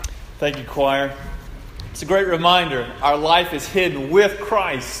Thank you, choir. It's a great reminder. Our life is hidden with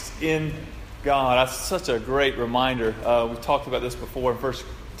Christ in God. That's such a great reminder. We've talked about this before in 1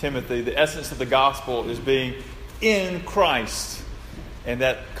 Timothy. The essence of the gospel is being in Christ. And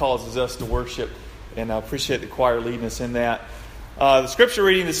that causes us to worship. And I appreciate the choir leading us in that. The scripture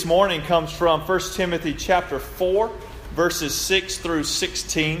reading this morning comes from 1 Timothy chapter 4, verses 6 through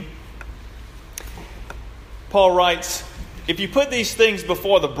 16. Paul writes, "If you put these things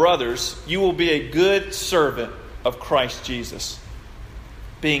before the brothers, you will be a good servant of Christ Jesus,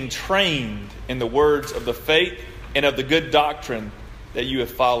 being trained in the words of the faith and of the good doctrine that you have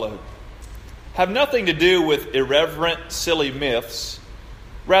followed. Have nothing to do with irreverent, silly myths.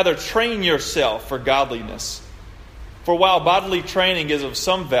 Rather, train yourself for godliness. For while bodily training is of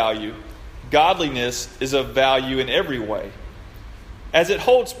some value, godliness is of value in every way, as it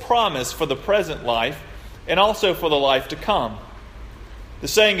holds promise for the present life and also for the life to come. The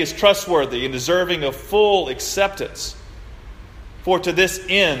saying is trustworthy and deserving of full acceptance. For to this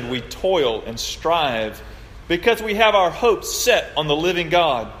end we toil and strive, because we have our hopes set on the living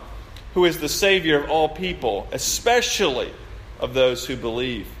God, who is the Savior of all people, especially of those who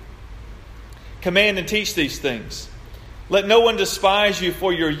believe. Command and teach these things. Let no one despise you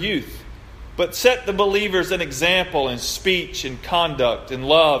for your youth, but set the believers an example in speech and conduct, in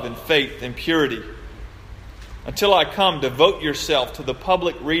love and faith and purity. Until I come, devote yourself to the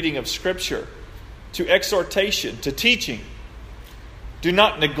public reading of Scripture, to exhortation, to teaching. Do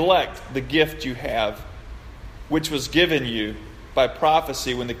not neglect the gift you have, which was given you by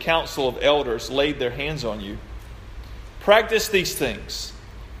prophecy when the council of elders laid their hands on you. Practice these things.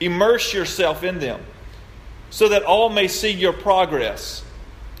 Immerse yourself in them, so that all may see your progress.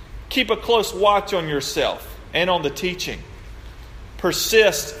 Keep a close watch on yourself and on the teaching.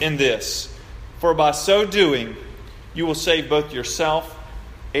 Persist in this, for by so doing, you will save both yourself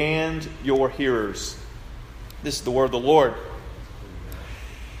and your hearers." This is the word of the Lord.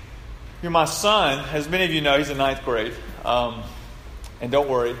 My son, as many of you know, he's in 9th grade. And don't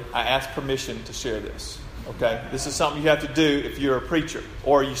worry, I asked permission to share this. Okay? This is something you have to do if you're a preacher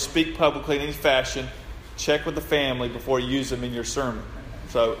or you speak publicly in any fashion. Check with the family before you use them in your sermon.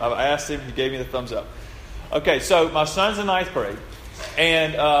 So I asked him, he gave me the thumbs up. Okay, so my son's in 9th grade.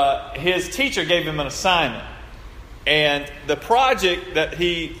 And his teacher gave him an assignment. And the project that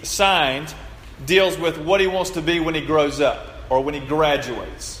he signed deals with what he wants to be when he grows up or when he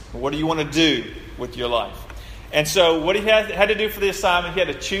graduates. What do you want to do with your life? And so what he had to do for the assignment, he had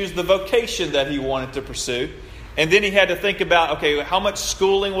to choose the vocation that he wanted to pursue. And then he had to think about, okay, how much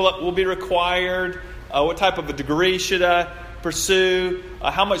schooling will be required? What type of a degree should I pursue?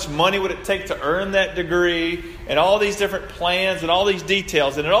 How much money would it take to earn that degree? And all these different plans and all these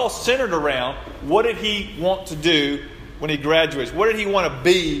details. And it all centered around what did he want to do when he graduates? What did he want to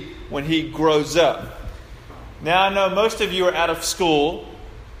be when he grows up? Now, I know most of you are out of school.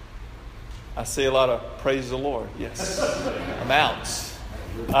 I see a lot of praise the Lord. Yes. I'm out.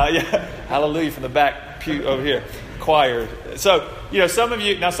 Yeah. Hallelujah from the back pew over here. Choir. So, some of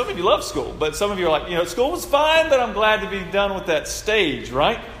you love school, but some of you are like, school was fine, but I'm glad to be done with that stage,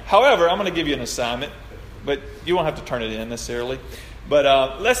 right? However, I'm going to give you an assignment, but you won't have to turn it in necessarily.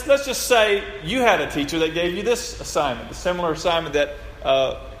 But let's just say you had a teacher that gave you this assignment, the similar assignment that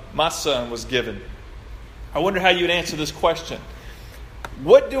my son was given. I wonder how you would answer this question.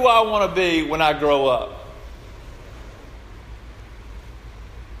 What do I want to be when I grow up?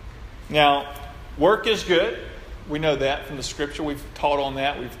 Now, work is good. We know that from the Scripture. We've taught on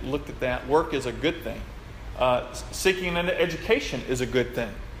that. We've looked at that. Work is a good thing. Seeking an education is a good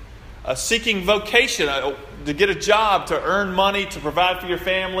thing. Seeking vocation, to get a job, to earn money, to provide for your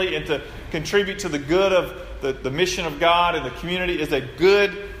family, and to contribute to the good of the mission of God and the community is a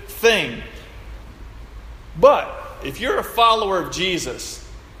good thing. But if you're a follower of Jesus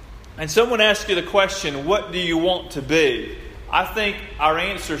and someone asks you the question, what do you want to be? I think our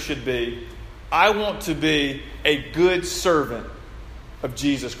answer should be, I want to be a good servant of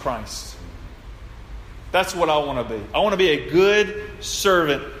Jesus Christ. That's what I want to be. I want to be a good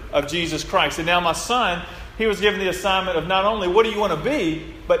servant of Jesus Christ. And now my son, he was given the assignment of not only what do you want to be,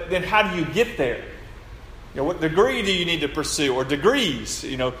 but then how do you get there? What degree do you need to pursue? Or degrees?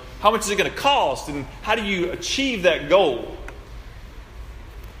 How much is it going to cost? And how do you achieve that goal?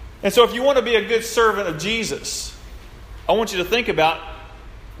 And so if you want to be a good servant of Jesus, I want you to think about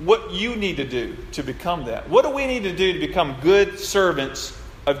what you need to do to become that. What do we need to do to become good servants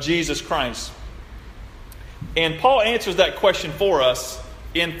of Jesus Christ? And Paul answers that question for us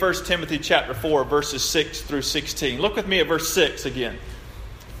in 1 Timothy chapter 4, verses 6 through 16. Look with me at verse 6 again.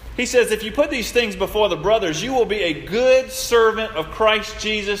 He says, "If you put these things before the brothers, you will be a good servant of Christ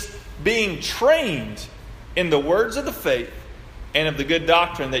Jesus, being trained in the words of the faith and of the good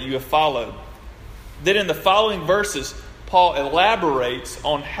doctrine that you have followed. Then in the following verses, Paul elaborates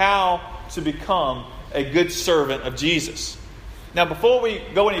on how to become a good servant of Jesus. Now, before we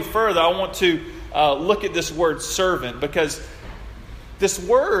go any further, I want to look at this word servant, because this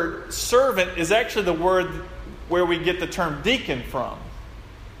word servant is actually the word where we get the term deacon from.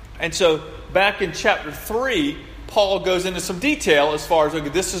 And so back in chapter 3, Paul goes into some detail as far as, okay,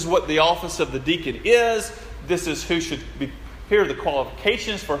 this is what the office of the deacon is. This is who should be, here are the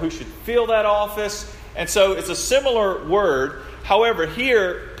qualifications for who should fill that office. And so it's a similar word. However,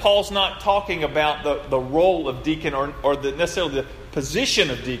 here, Paul's not talking about the role of deacon or necessarily the position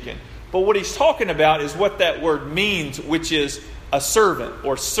of deacon. But what he's talking about is what that word means, which is a servant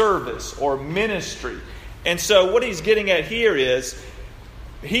or service or ministry. And so what he's getting at here is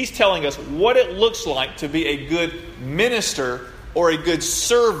he's telling us what it looks like to be a good minister or a good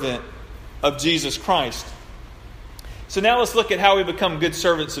servant of Jesus Christ. So now let's look at how we become good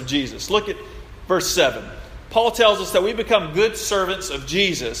servants of Jesus. Look at verse 7. Paul tells us that we become good servants of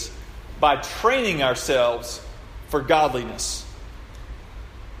Jesus by training ourselves for godliness.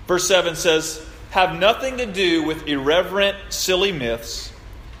 Verse 7 says, have nothing to do with irreverent, silly myths.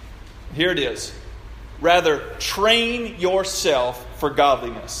 Here it is. Rather, train yourself for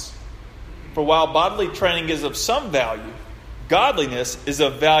godliness. For while bodily training is of some value, godliness is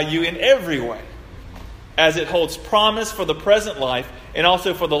of value in every way, as it holds promise for the present life and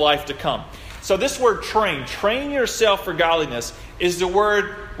also for the life to come. So this word train yourself for godliness, is the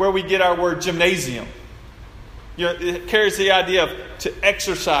word where we get our word gymnasium. You know, it carries the idea of to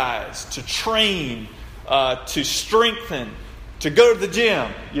exercise, to train, to strengthen, to go to the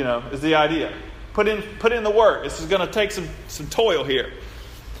gym, is the idea. Put in the work. This is going to take some toil here.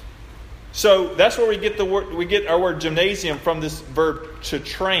 So that's where we get the word. We get our word gymnasium from this verb to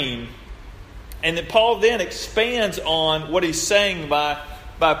train. And then Paul then expands on what he's saying by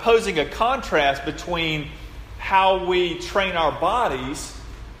posing a contrast between how we train our bodies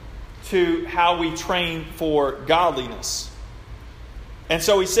to how we train for godliness. And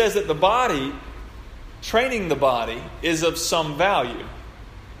so he says that training the body is of some value.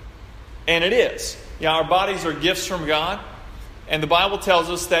 And it is. Our bodies are gifts from God. And the Bible tells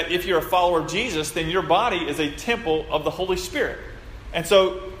us that if you're a follower of Jesus, then your body is a temple of the Holy Spirit. And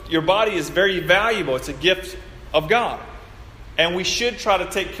so your body is very valuable. It's a gift of God. And we should try to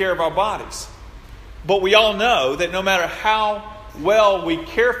take care of our bodies. But we all know that no matter how well we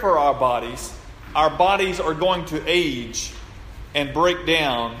care for our bodies are going to age and break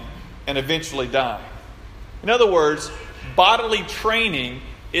down and eventually die. In other words, bodily training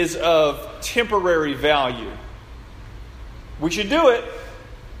is of temporary value. We should do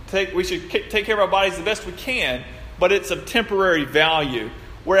it. We should take care of our bodies the best we can, but it's of temporary value.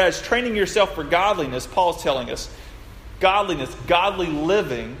 Whereas training yourself for godliness, Paul's telling us, godliness, godly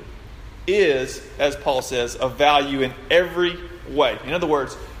living is, as Paul says, of value in every way. In other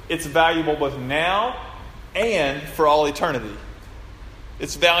words, it's valuable both now and for all eternity.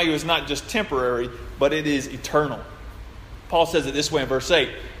 Its value is not just temporary, but it is eternal. Paul says it this way in verse 8.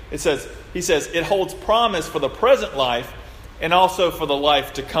 He says, it holds promise for the present life and also for the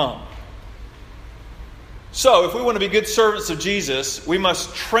life to come. So, if we want to be good servants of Jesus, we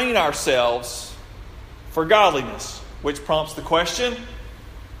must train ourselves for godliness, which prompts the question,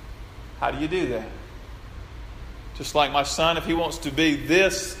 how do you do that? Just like my son, if he wants to be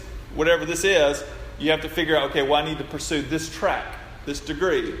this, whatever this is, you have to figure out, okay, well, I need to pursue this track, this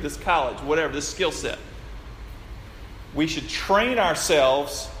degree, this college, whatever, this skill set. We should train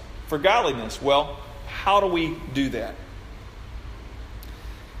ourselves for godliness. Well, how do we do that?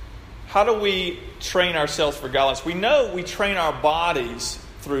 How do we train ourselves for godliness? We know we train our bodies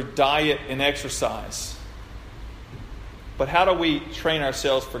through diet and exercise. But how do we train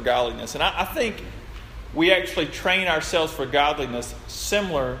ourselves for godliness? And I think we actually train ourselves for godliness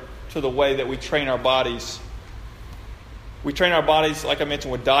similar to the way that we train our bodies. We train our bodies, like I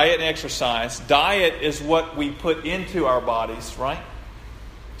mentioned, with diet and exercise. Diet is what we put into our bodies, right?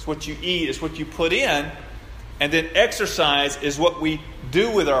 It's what you eat, it's what you put in. And then exercise is what we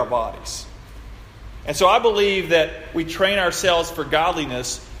do with our bodies. And so I believe that we train ourselves for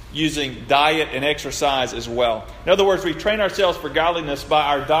godliness using diet and exercise as well. In other words, we train ourselves for godliness by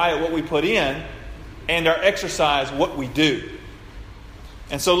our diet, what we put in, and our exercise, what we do.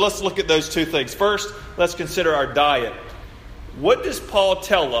 And so let's look at those two things. First, let's consider our diet. What does Paul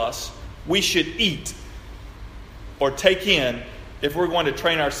tell us we should eat or take in if we're going to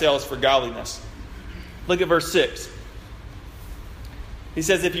train ourselves for godliness? Look at verse 6. He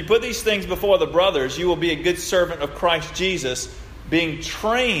says, if you put these things before the brothers, you will be a good servant of Christ Jesus, being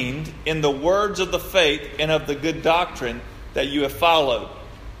trained in the words of the faith and of the good doctrine that you have followed.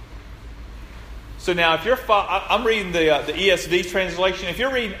 So now, if you're I'm reading the ESV translation. If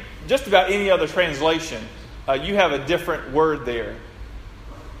you're reading just about any other translation, you have a different word there.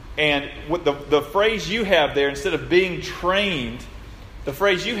 And what the phrase you have there, instead of being trained, the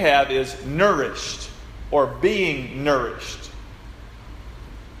phrase you have is nourished or being nourished.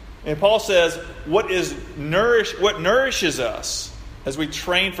 And Paul says, what nourishes us as we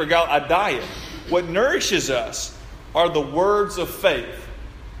train for God, a diet. What nourishes us are the words of faith,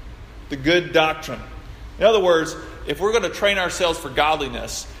 the good doctrine. In other words, if we're going to train ourselves for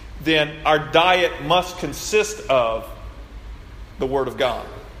godliness, then our diet must consist of the Word of God.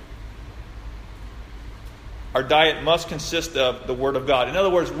 Our diet must consist of the Word of God. In other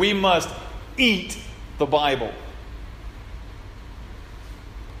words, we must eat the Bible.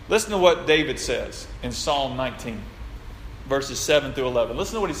 Listen to what David says in Psalm 19, verses 7 through 11.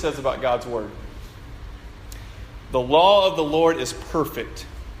 Listen to what he says about God's Word. The law of the Lord is perfect,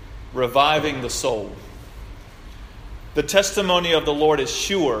 reviving the soul. The testimony of the Lord is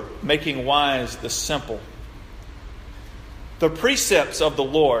sure, making wise the simple. The precepts of the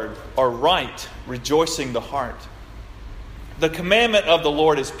Lord are right, rejoicing the heart. The commandment of the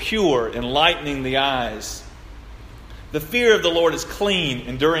Lord is pure, enlightening the eyes. The fear of the Lord is clean,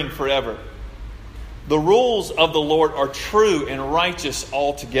 enduring forever. The rules of the Lord are true and righteous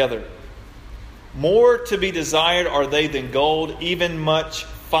altogether. More to be desired are they than gold, even much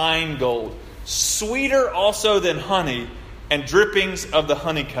fine gold. Sweeter also than honey and drippings of the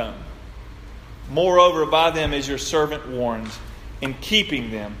honeycomb. Moreover, by them is your servant warned. In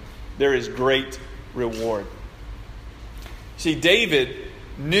keeping them, there is great reward. See, David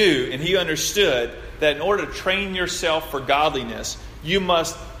knew and he understood that in order to train yourself for godliness, you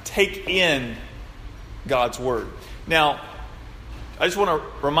must take in God's Word. Now, I just want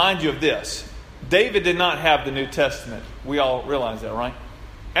to remind you of this. David did not have the New Testament. We all realize that, right?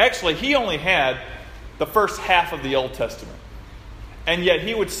 Actually, he only had the first half of the Old Testament. And yet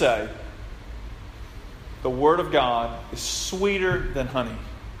he would say, the Word of God is sweeter than honey.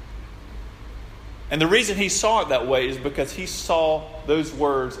 And the reason he saw it that way is because he saw those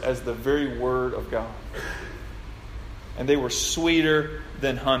words as the very Word of God. And they were sweeter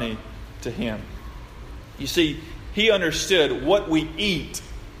than honey to him. You see, he understood what we eat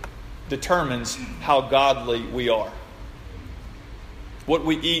determines how godly we are. What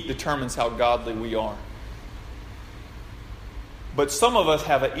we eat determines how godly we are. But some of us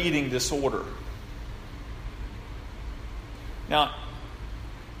have an eating disorder. Now,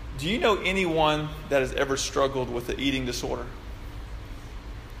 do you know anyone that has ever struggled with an eating disorder?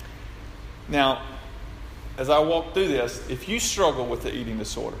 Now, as I walk through this, if you struggle with the eating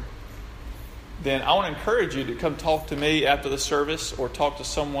disorder, then I want to encourage you to come talk to me after the service or talk to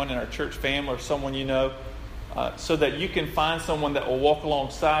someone in our church family or someone you know so that you can find someone that will walk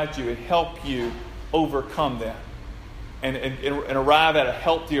alongside you and help you overcome that and arrive at a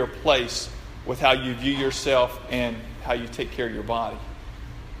healthier place with how you view yourself and how you take care of your body.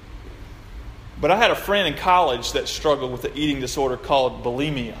 But I had a friend in college that struggled with an eating disorder called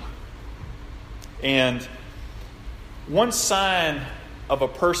bulimia. And one sign of a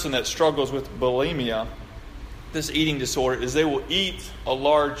person that struggles with bulimia, this eating disorder, is they will eat a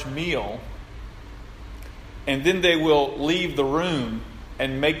large meal and then they will leave the room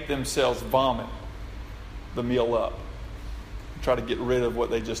and make themselves vomit the meal up. Try to get rid of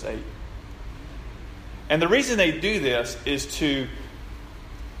what they just ate. And the reason they do this is to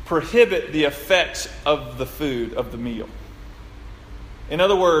prohibit the effects of the food, of the meal. In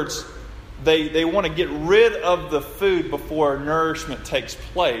other words, they want to get rid of the food before nourishment takes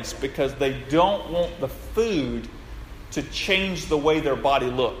place because they don't want the food to change the way their body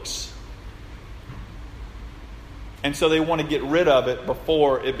looks. And so they want to get rid of it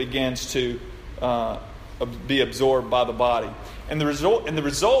before it begins to be absorbed by the body. And the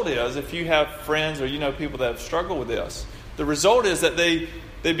result is, if you have friends or you know people that have struggled with this, the result is that they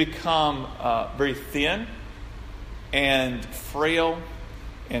become very thin and frail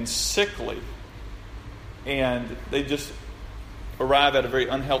and sickly. And they just arrive at a very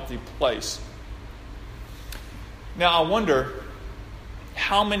unhealthy place. Now, I wonder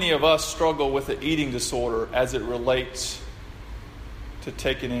how many of us struggle with an eating disorder as it relates to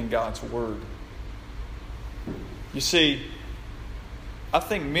taking in God's Word. You see, I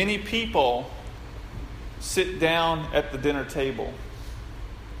think many people sit down at the dinner table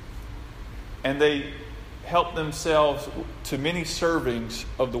and they help themselves to many servings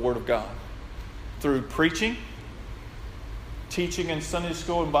of the Word of God through preaching, teaching in Sunday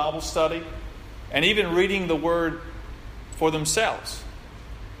school and Bible study, and even reading the Word for themselves.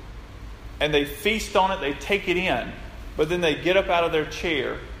 And they feast on it, they take it in. But then they get up out of their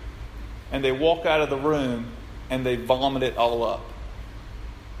chair and they walk out of the room and they vomit it all up.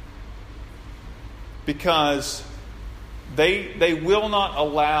 Because they will not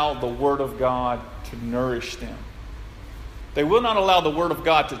allow the Word of God to nourish them. They will not allow the Word of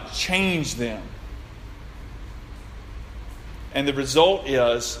God to change them. And the result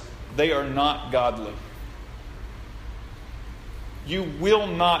is they are not godly. You will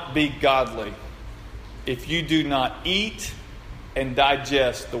not be godly if you do not eat and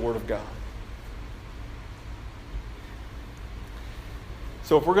digest the Word of God.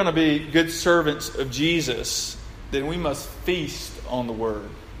 So if we're going to be good servants of Jesus, then we must feast on the Word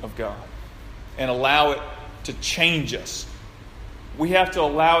of God and allow it to change us. We have to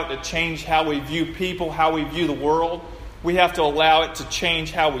allow it to change how we view people, how we view the world. We have to allow it to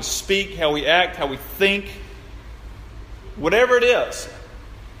change how we speak, how we act, how we think. Whatever it is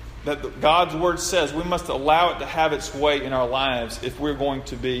that God's Word says, we must allow it to have its way in our lives if we're going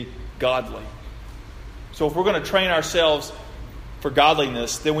to be godly. So if we're going to train ourselves for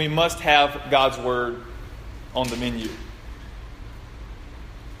godliness, then we must have God's Word on the menu.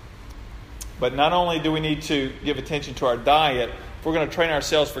 But not only do we need to give attention to our diet, if we're going to train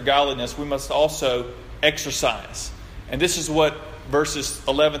ourselves for godliness, we must also exercise. And this is what verses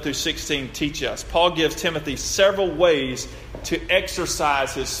 11 through 16 teach us. Paul gives Timothy several ways to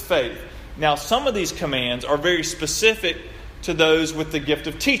exercise his faith. Now, some of these commands are very specific to those with the gift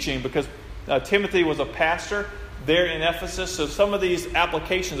of teaching, because Timothy was a pastor there in Ephesus. So some of these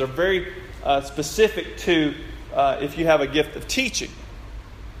applications are very specific to if you have a gift of teaching.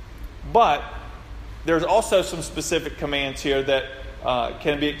 But there's also some specific commands here that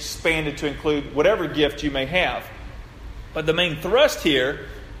can be expanded to include whatever gift you may have. But the main thrust here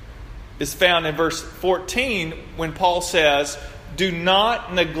is found in verse 14 when Paul says, "Do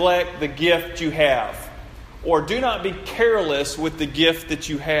not neglect the gift you have," or "do not be careless with the gift that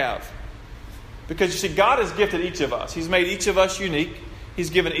you have." Because you see, God has gifted each of us. He's made each of us unique. He's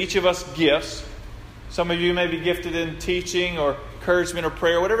given each of us gifts. Some of you may be gifted in teaching or encouragement or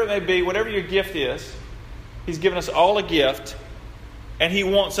prayer, whatever it may be, whatever your gift is. He's given us all a gift, and He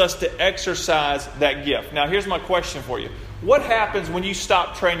wants us to exercise that gift. Now, here's my question for you. What happens when you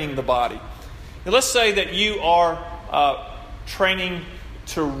stop training the body? Now, let's say that you are training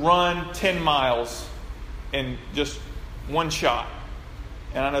to run 10 miles in just one shot.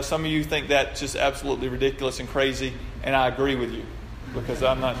 And I know some of you think that's just absolutely ridiculous and crazy, and I agree with you because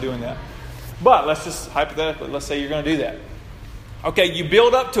I'm not doing that. But let's just hypothetically, let's say you're going to do that. Okay, you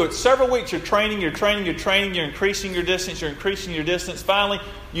build up to it. Several weeks you're training, you're increasing your distance. Finally,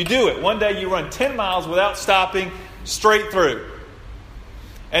 you do it. One day you run 10 miles without stopping, straight through.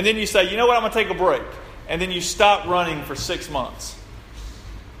 And then you say, you know what, I'm going to take a break. And then you stop running for 6 months.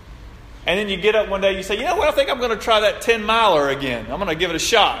 And then you get up one day and you say, you know what, I think I'm going to try that 10-miler again. I'm going to give it a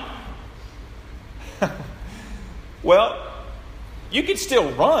shot. Well, you can still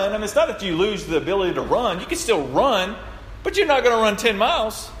run. I mean, it's not that you lose the ability to run. You can still run, but you're not going to run 10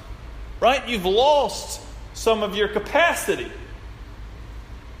 miles, right? You've lost some of your capacity.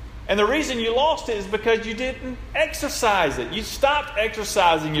 And the reason you lost it is because you didn't exercise it. You stopped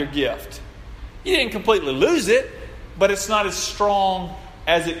exercising your gift. You didn't completely lose it, but it's not as strong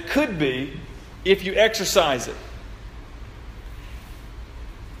as it could be if you exercise it.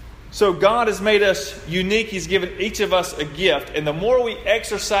 So God has made us unique. He's given each of us a gift. And the more we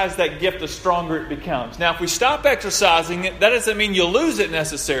exercise that gift, the stronger it becomes. Now, if we stop exercising it, that doesn't mean you'll lose it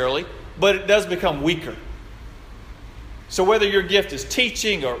necessarily, but it does become weaker. So whether your gift is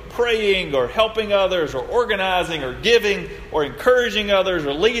teaching or praying or helping others or organizing or giving or encouraging others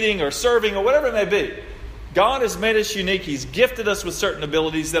or leading or serving or whatever it may be, God has made us unique. He's gifted us with certain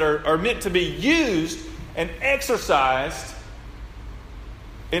abilities that are meant to be used and exercised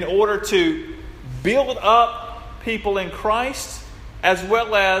in order to build up people in Christ as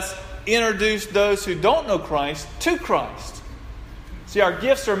well as introduce those who don't know Christ to Christ. See, our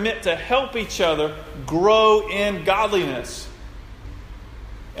gifts are meant to help each other grow in godliness.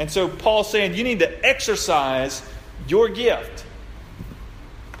 And so Paul's saying you need to exercise your gift.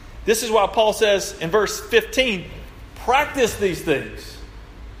 This is why Paul says in verse 15, practice these things.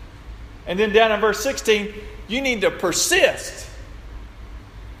 And then down in verse 16, you need to persist.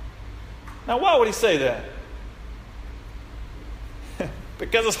 Now, why would he say that?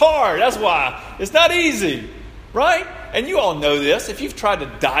 Because it's hard. That's why. It's not easy. Right? And you all know this. If you've tried to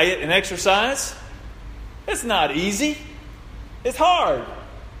diet and exercise, it's not easy. It's hard.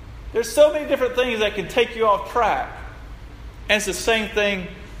 There's so many different things that can take you off track. And it's the same thing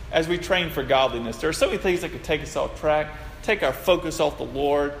as we train for godliness. There are so many things that can take us off track. take our focus off the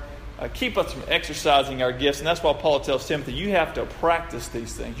Lord, keep us from exercising our gifts. And that's why Paul tells Timothy, you have to practice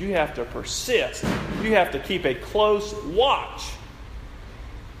these things. You have to persist. You have to keep a close watch.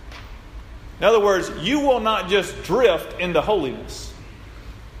 In other words, you will not just drift into holiness.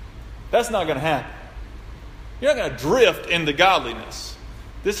 That's not going to happen. You're not going to drift into godliness.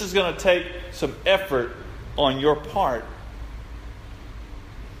 This is going to take some effort on your part.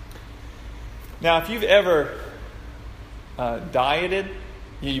 Now, if you've ever dieted,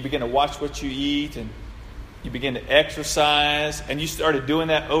 you begin to watch what you eat and you begin to exercise, and you started doing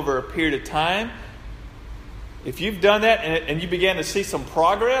that over a period of time. If you've done that and you began to see some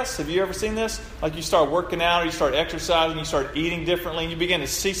progress, have you ever seen this? Like you start working out, or you start exercising, you start eating differently, and you begin to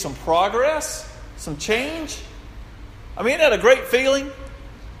see some progress, some change. I mean, isn't that a great feeling?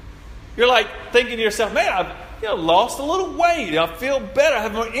 You're like thinking to yourself, man, I've lost a little weight. I feel better. I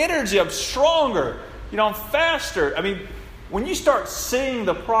have more energy. I'm stronger. I'm faster. I mean, when you start seeing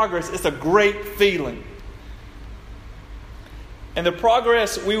the progress, it's a great feeling. And the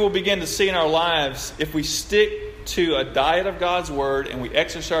progress we will begin to see in our lives, if we stick to a diet of God's Word and we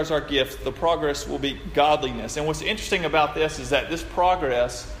exercise our gifts, the progress will be godliness. And what's interesting about this is that this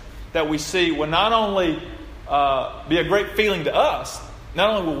progress that we see will not only be a great feeling to us, not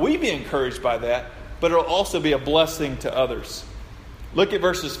only will we be encouraged by that, but it will also be a blessing to others. Look at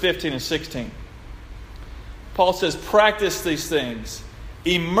verses 15 and 16. Paul says, practice these things,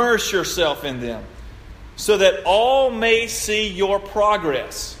 immerse yourself in them, so that all may see your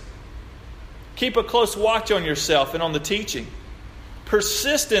progress. Keep a close watch on yourself and on the teaching.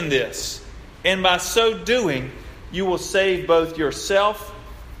 Persist in this, and by so doing, you will save both yourself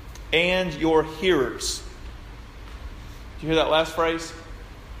and your hearers. Did you hear that last phrase?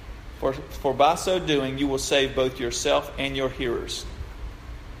 For by so doing, you will save both yourself and your hearers.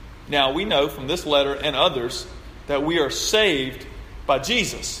 Now, we know from this letter and others that we are saved by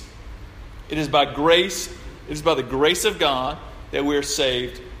Jesus. It is by grace, it is by the grace of God that we are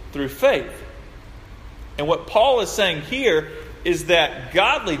saved through faith. And what Paul is saying here is that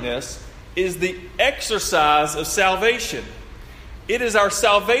godliness is the exercise of salvation. It is our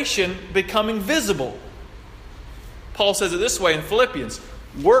salvation becoming visible. Paul says it this way in Philippians,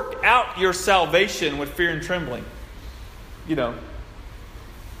 work out your salvation with fear and trembling.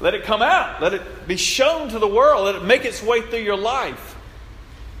 Let it come out. Let it be shown to the world. Let it make its way through your life.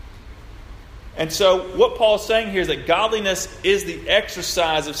 And so what Paul's saying here is that godliness is the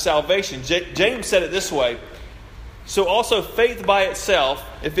exercise of salvation. James said it this way. So also faith by itself,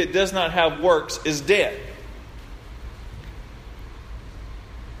 if it does not have works, is dead.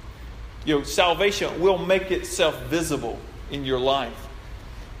 Salvation will make itself visible in your life.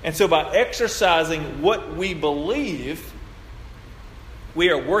 And so by exercising what we believe, we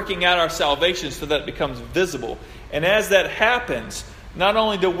are working out our salvation so that it becomes visible. And as that happens, not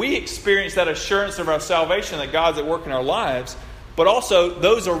only do we experience that assurance of our salvation that God's at work in our lives, but also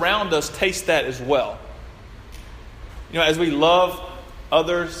those around us taste that as well. As we love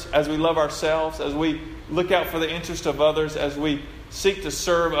others, as we love ourselves, as we look out for the interest of others, as we seek to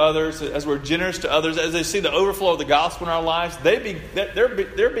serve others, as we're generous to others, as they see the overflow of the gospel in our lives,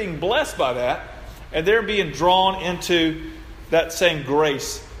 they're being blessed by that, and they're being drawn into that same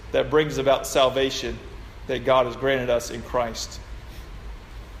grace that brings about salvation that God has granted us in Christ.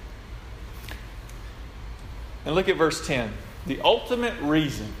 And look at verse 10. The ultimate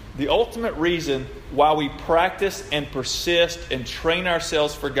reason why we practice and persist and train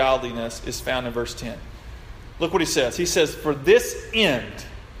ourselves for godliness is found in verse 10. Look what he says. He says, for this end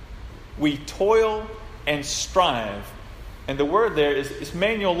we toil and strive. And the word there is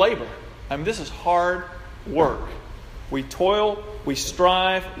manual labor. I mean, this is hard work. We toil, we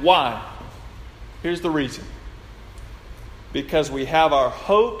strive. Why? Here's the reason. Because we have our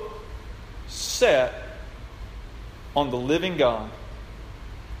hope set on the living God,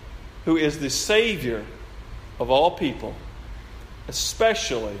 who is the Savior of all people,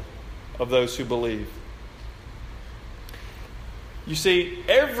 especially of those who believe. You see,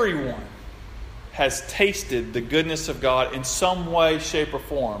 everyone has tasted the goodness of God in some way, shape, or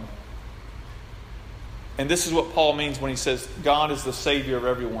form. And this is what Paul means when he says God is the Savior of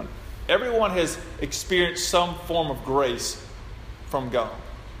everyone. Everyone has experienced some form of grace from God.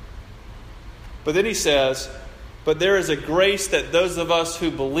 But then he says, but there is a grace that those of us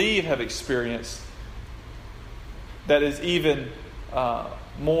who believe have experienced that is even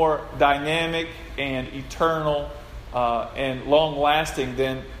more dynamic and eternal and long-lasting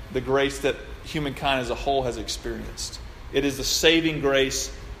than the grace that humankind as a whole has experienced. It is the saving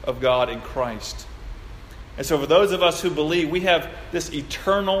grace of God in Christ. And so for those of us who believe, we have this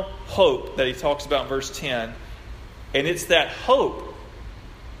eternal hope that he talks about in verse 10. And it's that hope,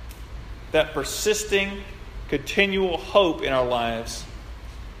 that persisting, continual hope in our lives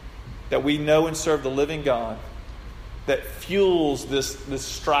that we know and serve the living God, that fuels this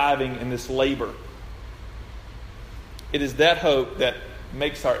striving and this labor. It is that hope that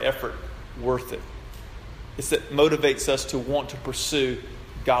makes our effort worth it. It's that motivates us to want to pursue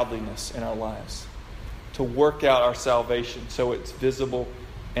godliness in our lives, to work out our salvation so it's visible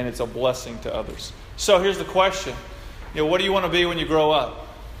and it's a blessing to others. So here's the question. What do you want to be when you grow up?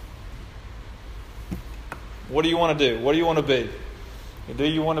 What do you want to do? What do you want to be? Do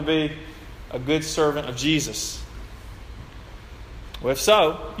you want to be a good servant of Jesus? Well, if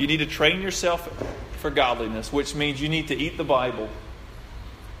so, you need to train yourself for godliness, which means you need to eat the Bible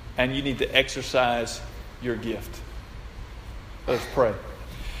and you need to exercise your gift. Let's pray.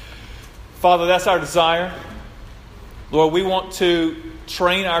 Father, that's our desire. Lord, we want to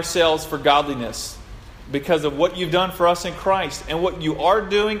train ourselves for godliness because of what you've done for us in Christ and what you are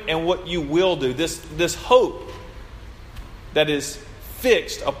doing and what you will do. This hope that is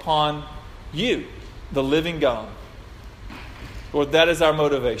fixed upon you, the living God. Lord, that is our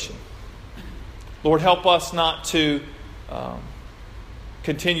motivation. Lord, help us not to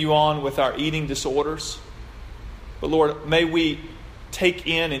continue on with our eating disorders. But Lord, may we take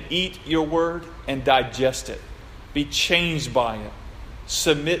in and eat your word and digest it. Be changed by it.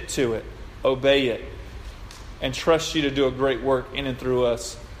 Submit to it. Obey it. And trust you to do a great work in and through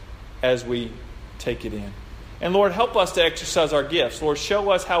us as we take it in. And Lord, help us to exercise our gifts. Lord, show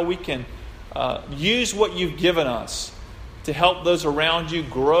us how we can use what you've given us to help those around you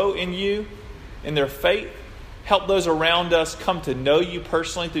grow in you, in their faith. Help those around us come to know you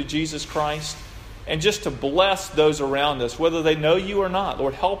personally through Jesus Christ. And just to bless those around us, whether they know you or not.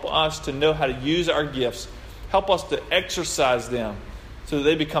 Lord, help us to know how to use our gifts. Help us to exercise them so that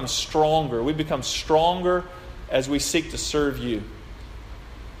they become stronger. We become stronger as we seek to serve you.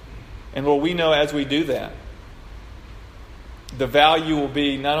 And Lord, we know as we do that, the value will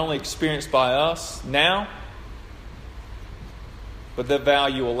be not only experienced by us now, but that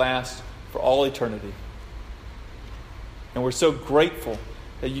value will last for all eternity. And we're so grateful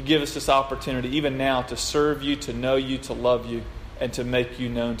that you give us this opportunity even now to serve you, to know you, to love you, and to make you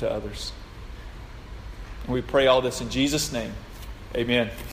known to others. And we pray all this in Jesus' name. Amen.